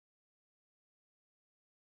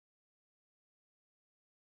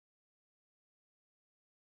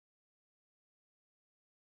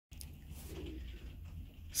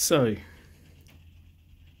So,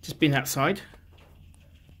 just been outside.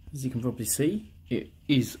 As you can probably see, it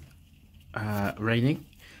is raining.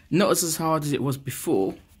 Not as hard as it was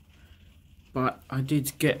before, but I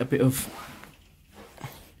did get a bit of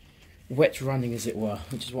wet running, as it were,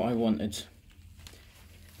 which is what I wanted.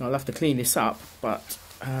 Now I'll have to clean this up, but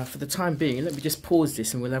for the time being, let me just pause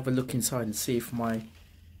this and we'll have a look inside and see if my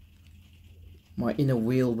inner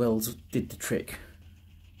wheel wells did the trick.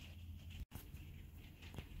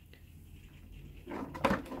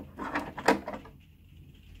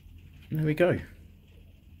 There we go.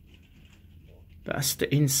 That's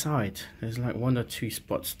the inside. There's like 1 or 2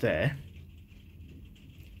 spots there.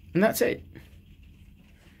 And that's it.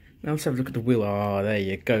 Now let's have a look at the wheel. Ah, there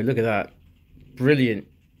you go. Look at that. Brilliant.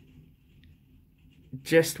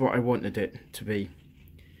 Just what I wanted it to be.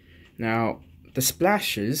 Now, the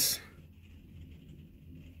splashes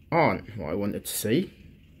aren't what I wanted to see.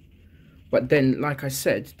 But then, like I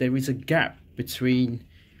said, there is a gap between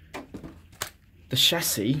the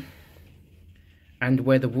chassis and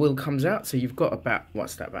where the wheel comes out. So you've got about,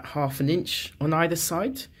 what's that, about ½ an inch on either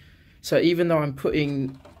side. So even though I'm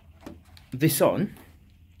putting this on,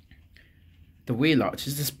 the wheel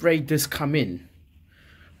arches, the spray does come in.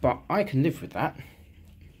 But I can live with that.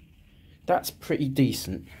 That's pretty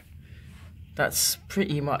decent. That's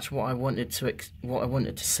pretty much what I wanted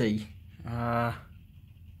to see.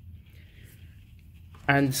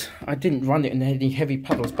 And I didn't run it in any heavy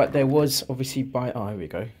puddles, but there was obviously oh, here we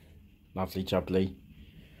go. Lovely jubbly.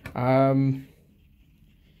 I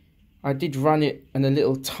did run it in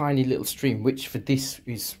a tiny little stream, which for this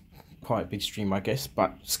is quite a big stream, I guess,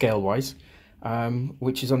 but scale wise,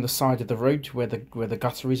 which is on the side of the road where the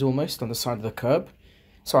gutter is, almost on the side of the curb.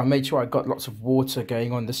 So I made sure I got lots of water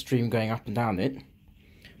going on the stream, going up and down it.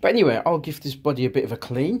 But anyway, I'll give this body a bit of a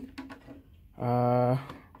clean. Yeah,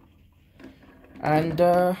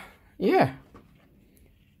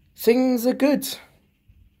 things are good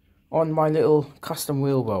on my little custom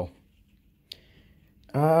wheel well.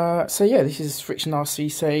 So yeah, this is Friction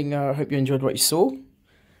RC saying I hope you enjoyed what you saw.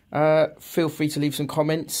 Feel free to leave some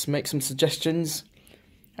comments, make some suggestions,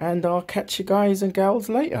 and I'll catch you guys and gals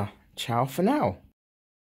later. Ciao for now.